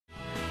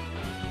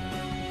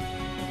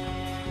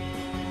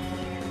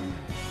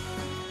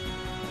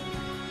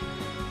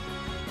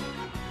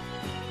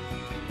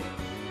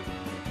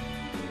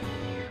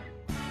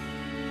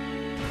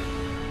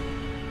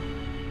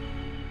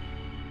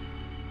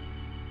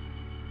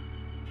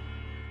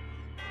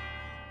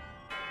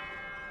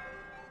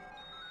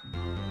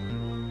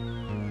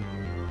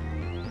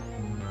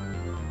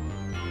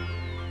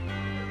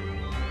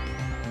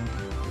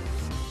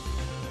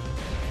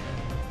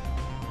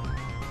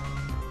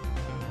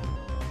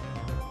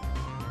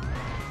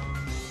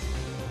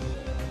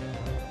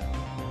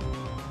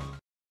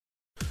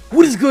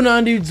What is going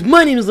on, dudes?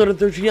 My name is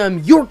Letter13. I'm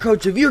your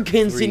coach of your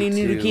Kansas City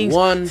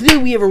Nidokings. Today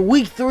we have our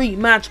Week 3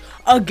 match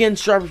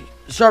against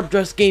Sharp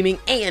Dress Gaming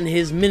and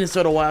his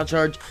Minnesota Wild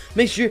Charge.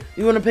 Make sure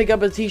you want to pick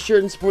up a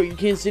t-shirt and support your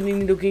Kansas City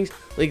Nidokings.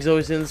 Link's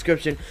always in the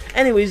description.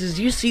 Anyways, as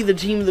you see the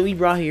team that we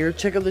brought here,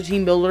 check out the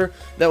team builder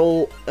that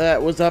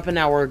was up an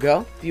hour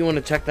ago if you want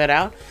to check that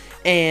out.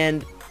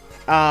 And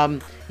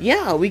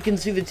yeah, we can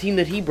see the team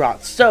that he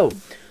brought. So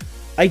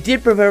I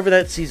did prepare for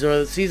that Caesar.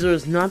 The Caesar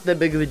is not that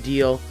big of a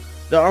deal.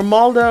 The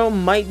Armaldo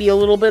might be a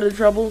little bit of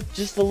trouble,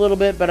 just a little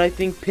bit, but I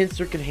think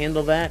Pincer can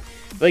handle that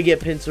if I get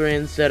Pincer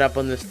in set up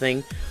on this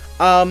thing.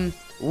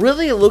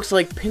 Really, it looks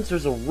like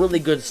Pincer's a really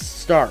good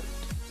start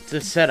to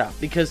set up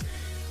because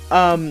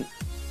the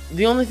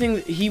only thing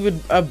that he would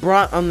have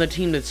brought on the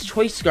team that's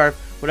Choice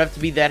Scarf would have to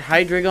be that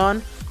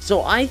Hydreigon.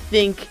 So I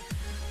think,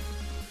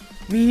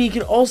 I mean, he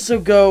could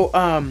also go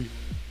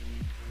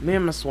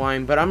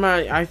Mamoswine, but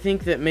I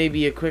think that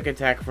maybe a quick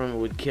attack from it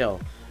would kill.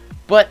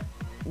 But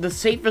the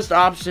safest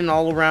option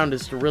all around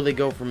is to really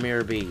go for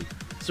Mirror B.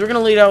 So we're going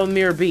to lead out with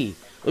Mirror B.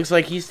 Looks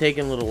like he's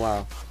taking a little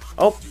while.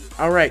 Oh,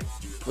 alright.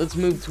 Let's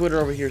move Twitter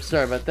over here.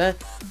 Sorry about that.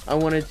 I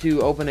wanted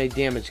to open a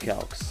damage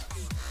calcs.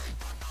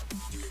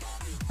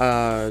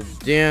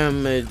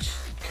 Damage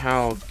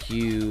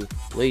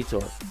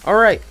calculator.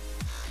 Alright.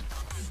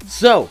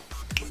 So,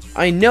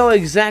 I know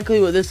exactly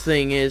what this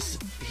thing is.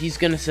 He's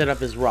going to set up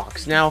his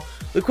rocks. Now,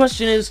 the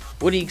question is,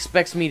 what he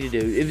expects me to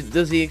do.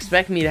 Does he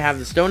expect me to have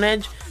the Stone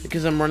Edge?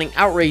 Because I'm running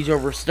Outrage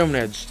over Stone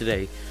Edge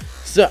today.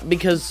 So,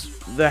 because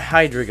the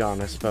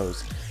Hydreigon, I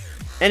suppose.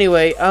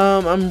 Anyway,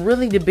 I'm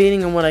really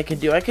debating on what I could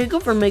do. I could go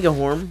for Mega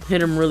Horn,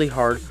 hit him really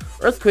hard.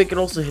 Earthquake could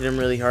also hit him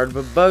really hard,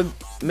 but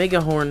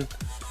Mega Horn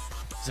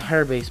is a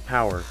higher base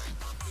power.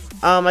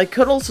 I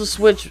could also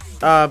switch,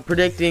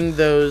 predicting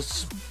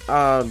those,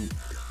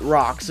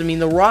 rocks. I mean,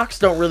 the rocks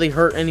don't really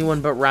hurt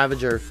anyone but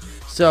Ravager.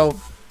 So,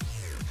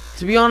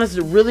 to be honest,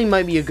 it really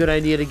might be a good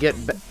idea to get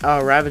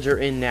Ravager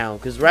in now,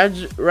 because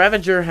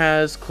Ravager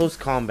has close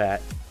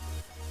combat.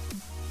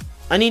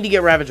 I need to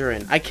get Ravager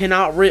in. I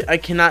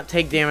cannot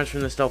take damage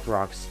from the Stealth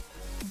Rocks.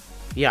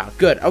 Yeah,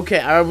 good. Okay,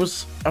 I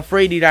was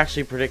afraid he'd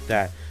actually predict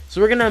that. So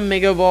we're gonna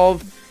Mega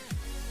Evolve,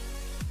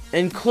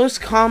 and close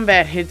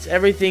combat hits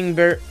everything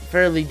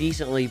fairly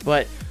decently,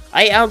 but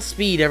I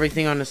outspeed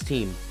everything on his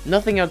team.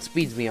 Nothing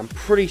outspeeds me. I'm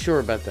pretty sure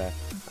about that.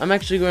 I'm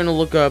actually going to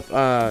look up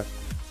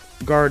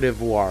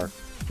Gardevoir.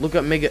 Look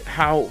up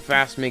how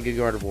fast Mega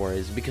Gardevoir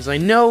is, because I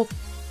know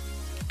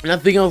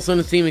nothing else on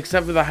the team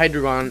except for the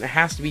Hydreigon. It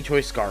has to be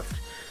Choice Scarf.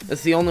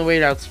 That's the only way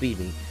to outspeed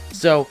me.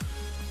 So,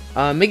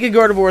 Mega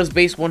Gardevoir is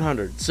base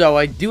 100. So,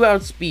 I do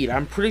outspeed.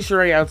 I'm pretty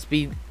sure I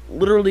outspeed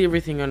literally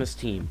everything on his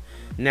team.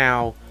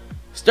 Now,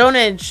 Stone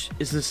Edge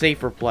is the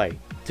safer play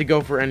to go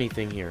for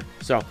anything here.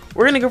 So,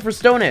 we're going to go for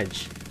Stone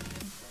Edge.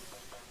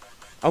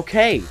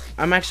 Okay,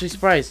 I'm actually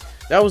surprised.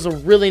 That was a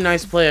really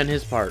nice play on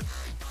his part.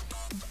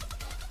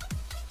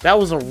 That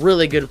was a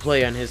really good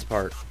play on his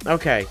part.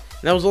 Okay,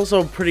 that was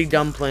also a pretty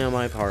dumb play on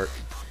my part.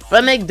 If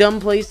I make dumb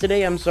plays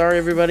today, I'm sorry,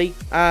 everybody.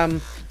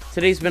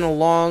 Today's been a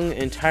long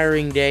and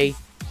tiring day,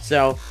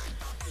 so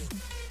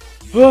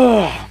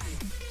we're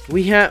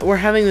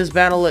having this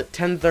battle at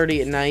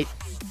 10:30 at night.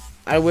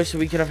 I wish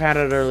we could have had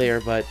it earlier,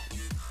 but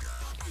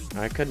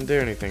I couldn't do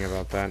anything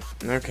about that.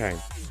 Okay,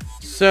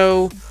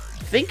 so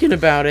thinking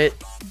about it,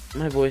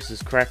 my voice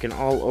is cracking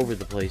all over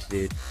the place,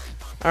 dude.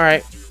 All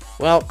right,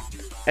 well.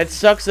 It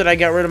sucks that I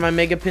got rid of my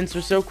Mega Pincer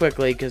so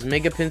quickly, because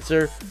Mega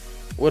Pincer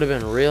would have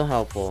been real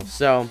helpful.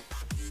 So,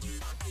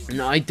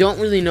 no, I don't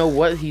really know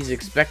what he's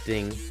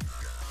expecting.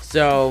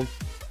 So,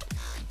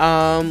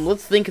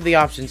 let's think of the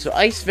options. So,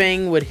 Ice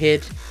Fang would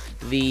hit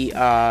the,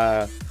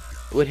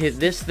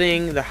 this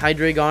thing, the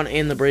Hydreigon,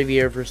 and the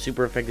Braviary for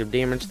super effective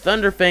damage.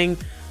 Thunder Fang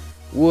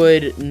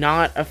would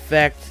not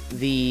affect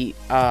the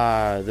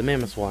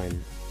Mamoswine.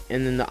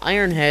 And then the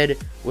Iron Head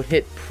would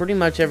hit pretty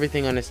much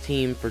everything on his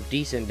team for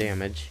decent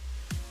damage.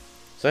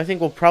 So I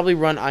think we'll probably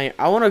run Iron.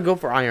 I want to go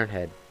for Iron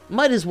Head.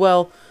 Might as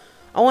well.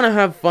 I want to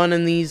have fun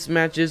in these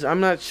matches. I'm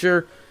not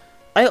sure.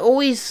 I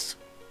always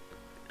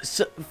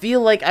feel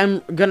like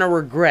I'm gonna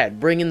regret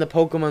bringing the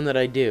Pokemon that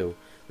I do,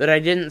 that I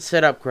didn't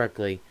set up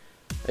correctly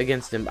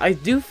against him. I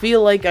do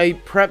feel like I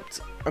prepped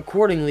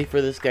accordingly for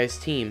this guy's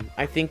team.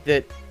 I think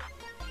that.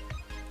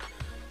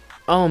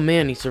 Oh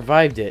man, he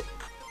survived it.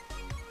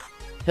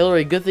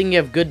 Hillary, good thing you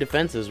have good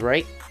defenses,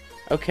 right?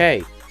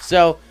 Okay,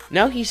 so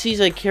now he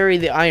sees I carry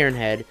the Iron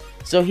Head.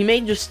 So he may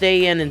just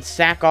stay in and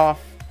sack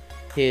off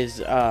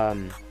his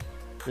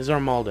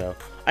Armaldo.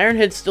 Iron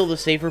Head's still the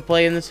safer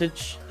play in this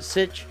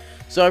sitch.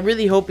 So I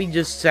really hope he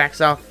just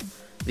sacks off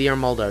the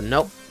Armaldo.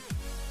 Nope.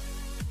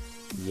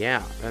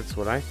 Yeah, that's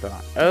what I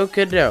thought.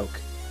 Okie doke.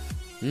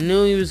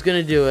 Knew he was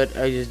gonna do it.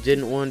 I just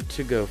didn't want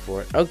to go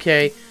for it.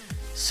 Okay,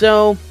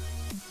 so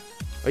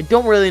I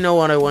don't really know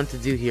what I want to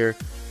do here.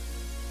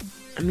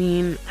 I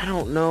mean, I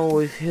don't know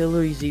if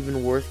Hillary's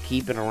even worth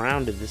keeping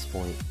around at this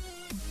point.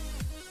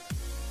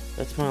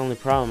 That's my only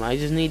problem. I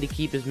just need to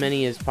keep as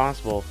many as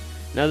possible.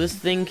 Now, this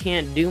thing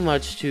can't do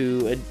much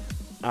to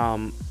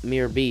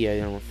Mirror B, I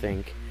don't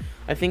think.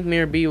 I think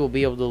Mirror B will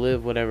be able to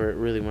live whatever it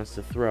really wants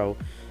to throw.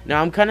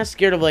 Now, I'm kind of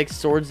scared of, like,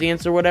 Swords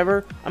Dance or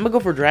whatever. I'm gonna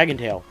go for Dragon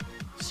Tail.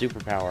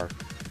 Superpower.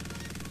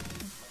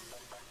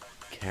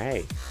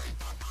 Okay.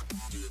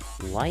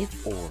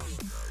 Life Orb.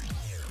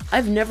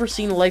 I've never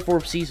seen a Life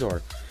Orb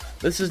Scizor.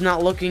 This is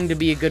not looking to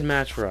be a good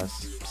match for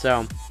us.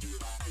 So,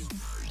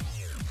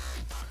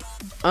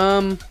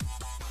 I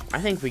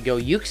think we go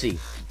Uxie.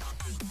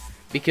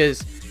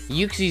 Because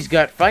Uxie's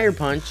got Fire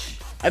Punch.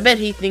 I bet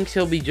he thinks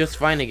he'll be just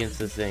fine against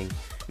this thing.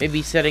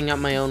 Maybe setting up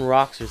my own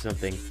rocks or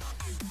something.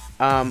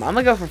 I'm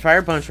gonna go for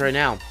Fire Punch right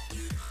now.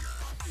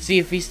 See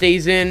if he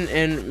stays in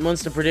and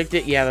wants to predict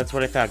it. Yeah, that's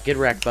what I thought. Get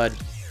wrecked, bud.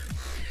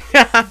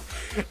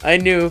 I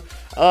knew.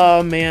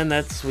 Oh, man,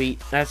 that's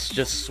sweet. That's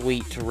just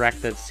sweet to wreck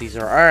that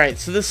Scizor. Alright,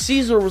 so the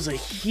Scizor was a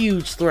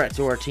huge threat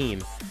to our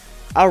team.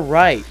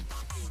 Alright.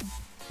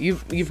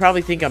 You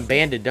probably think I'm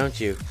banded, don't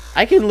you?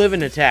 I can live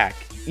and attack.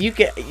 You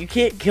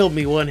can't kill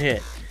me one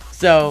hit.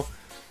 So,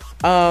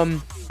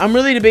 I'm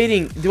really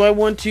debating. Do I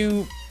want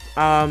to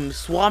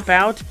swap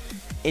out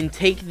and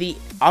take the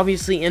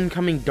obviously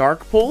incoming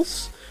Dark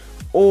Pulse?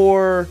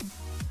 Or,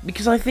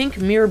 because I think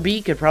Mirror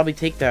B could probably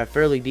take that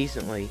fairly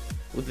decently.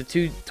 With the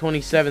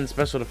 227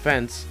 special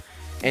defense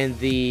and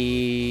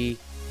the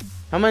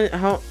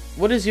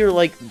what is your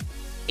like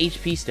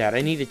HP stat?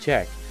 I need to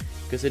check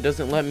because it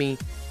doesn't let me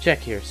check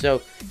here.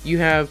 So you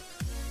have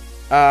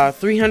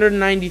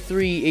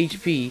 393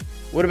 HP.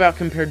 What about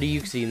compared to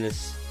Uxie in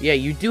this? Yeah,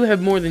 you do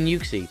have more than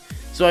Uxie.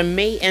 So I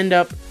may end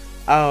up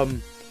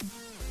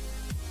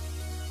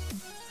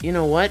you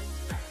know what?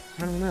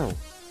 I don't know.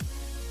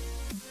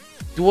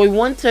 Do I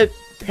want to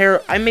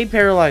I may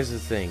paralyze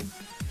this thing.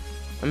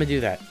 I'm gonna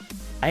do that.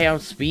 I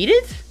outspeed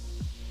it?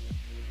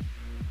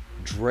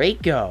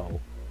 Draco.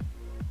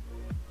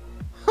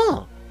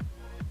 Huh.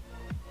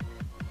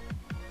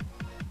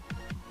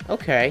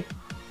 Okay.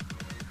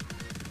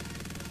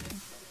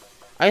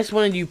 I just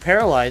wanted you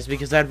paralyzed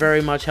because that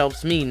very much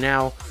helps me.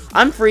 Now,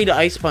 I'm free to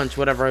Ice Punch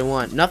whatever I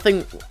want.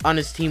 Nothing on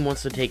his team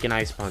wants to take an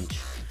Ice Punch.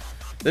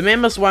 The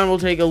Mammoth Swine will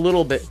take a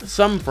little bit,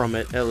 some from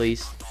it at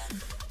least.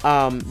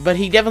 But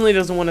he definitely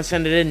doesn't want to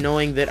send it in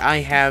knowing that I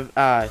have,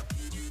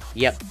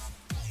 yep.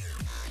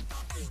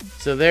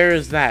 So there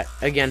is that.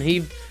 Again,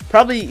 he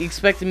probably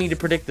expected me to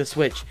predict the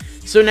switch.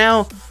 So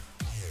now,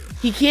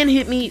 he can't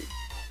hit me.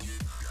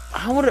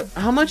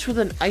 How much would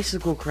an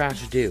Icicle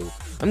Crash do?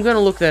 I'm going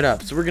to look that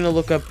up. So we're going to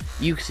look up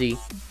Uxie.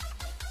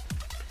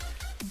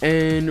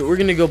 And we're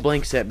going to go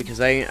blank set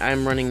because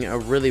I'm running a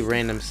really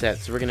random set.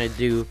 So we're going to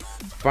do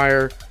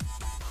Fire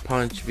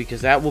Punch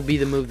because that will be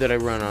the move that I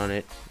run on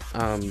it.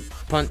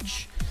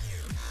 Punch.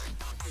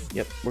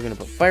 Yep, we're going to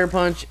put Fire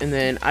Punch. And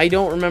then I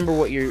don't remember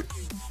what your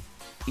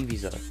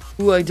EVs are.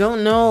 Ooh, I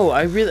don't know.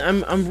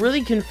 I'm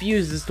really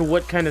confused as to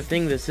what kind of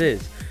thing this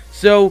is.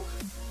 So,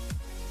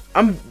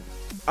 I'm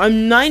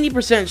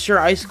 90% sure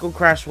Icicle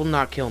Crash will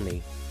not kill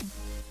me.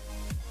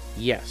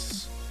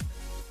 Yes.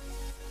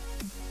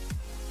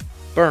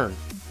 Burn.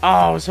 Oh,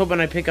 I was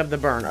hoping I'd pick up the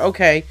burn.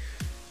 Okay.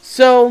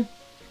 So,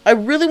 I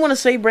really want to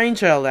say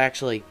Brainchild,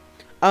 actually.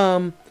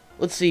 Let's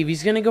see. If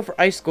he's going to go for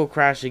Icicle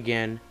Crash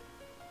again,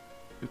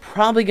 I'm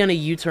probably going to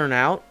U-turn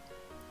out.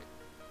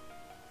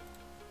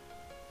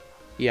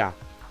 Yeah.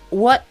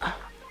 What?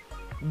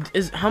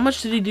 How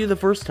much did he do the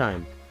first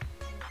time?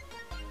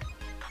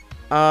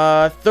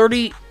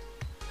 30...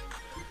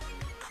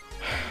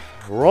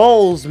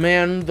 Rolls,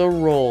 man. The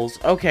rolls.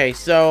 Okay,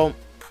 so...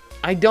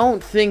 I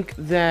don't think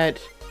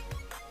that...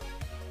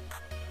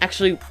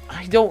 Actually,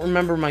 I don't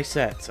remember my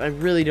sets. I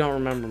really don't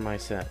remember my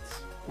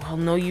sets. Well,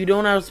 no, you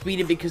don't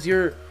outspeed it because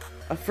you're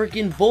a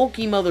freaking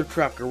bulky mother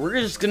trucker. We're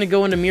just gonna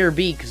go into Mirror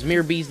B because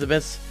Mirror B's the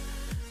best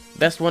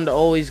one to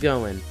always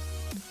go in.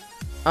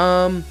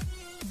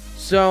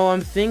 So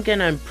I'm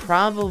thinking I'm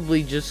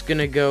probably just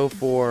gonna go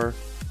for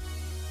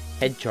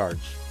Head Charge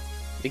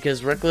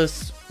because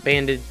Reckless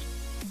Banded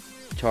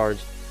Charge.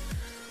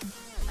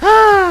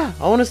 I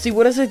want to see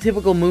what is a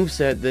typical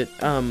moveset that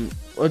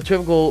a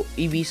typical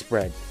EV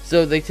spread.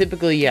 So they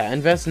typically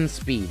invest in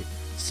speed.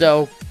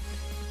 So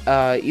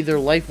either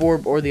Life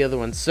Orb or the other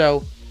one.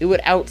 So it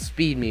would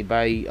outspeed me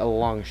by a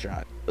long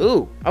shot.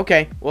 Ooh,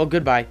 okay. Well,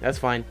 goodbye. That's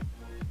fine.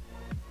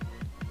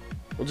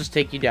 We'll just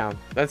take you down.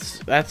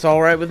 That's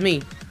all right with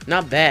me.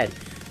 Not bad.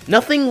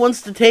 Nothing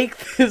wants to take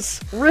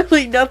this.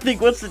 Really, nothing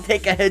wants to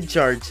take a Head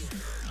Charge.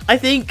 I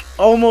think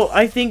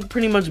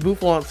pretty much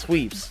Bouffalant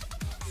sweeps.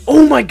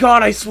 Oh my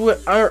god,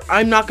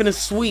 I'm not gonna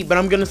sweep, but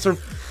I'm gonna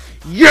serve.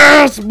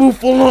 Yes,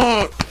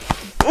 Bouffalant!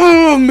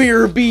 Oh,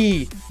 Mirror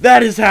B!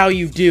 That is how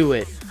you do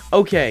it.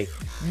 Okay,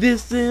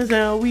 this is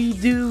how we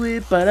do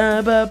it.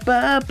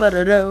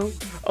 Ba-da-ba-ba-ba-da-do.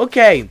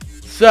 Okay,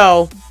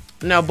 so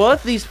now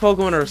both these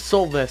Pokemon are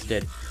soul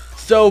vested.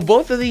 So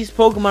both of these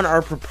Pokemon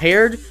are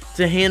prepared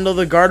to handle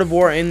the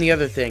Gardevoir and the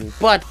other thing.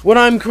 But what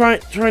I'm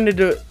trying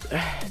to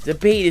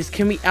debate is,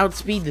 can we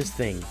outspeed this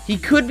thing? He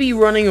could be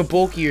running a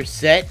bulkier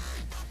set.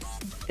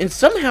 And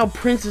somehow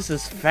Princess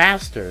is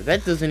faster.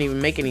 That doesn't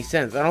even make any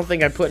sense. I don't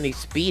think I put any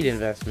speed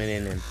investment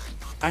in him.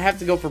 I have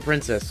to go for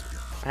Princess.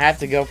 I have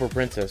to go for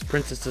Princess.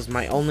 Princess is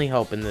my only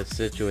hope in this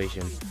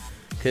situation.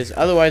 because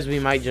otherwise we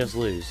might just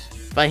lose.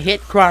 If I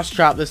hit cross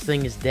chop, this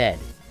thing is dead.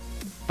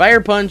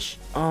 Fire punch.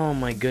 Oh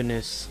my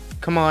goodness.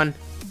 Come on.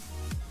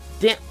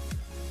 Damn.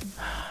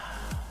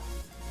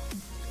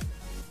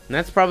 And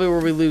that's probably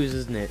where we lose,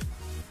 isn't it?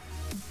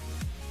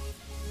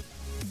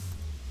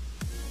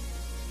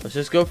 Let's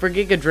just go for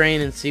Giga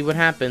Drain and see what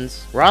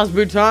happens.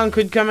 Rosbuton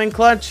could come in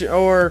clutch,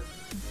 or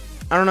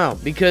I don't know,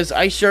 because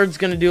Ice Shard's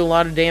gonna do a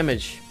lot of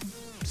damage.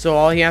 So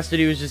all he has to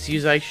do is just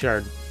use Ice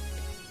Shard.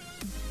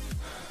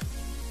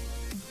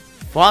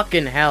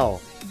 Fucking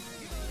hell.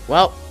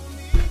 Well,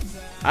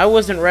 I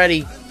wasn't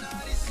ready.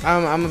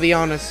 I'm gonna be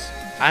honest.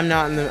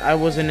 I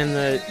wasn't in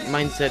the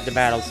mindset to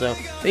battle. So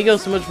thank you all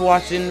so much for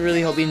watching.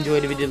 Really hope you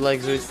enjoyed. If you did, like,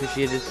 it's always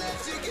appreciated.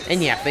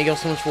 And yeah, thank you all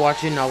so much for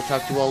watching. I'll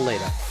talk to you all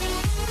later.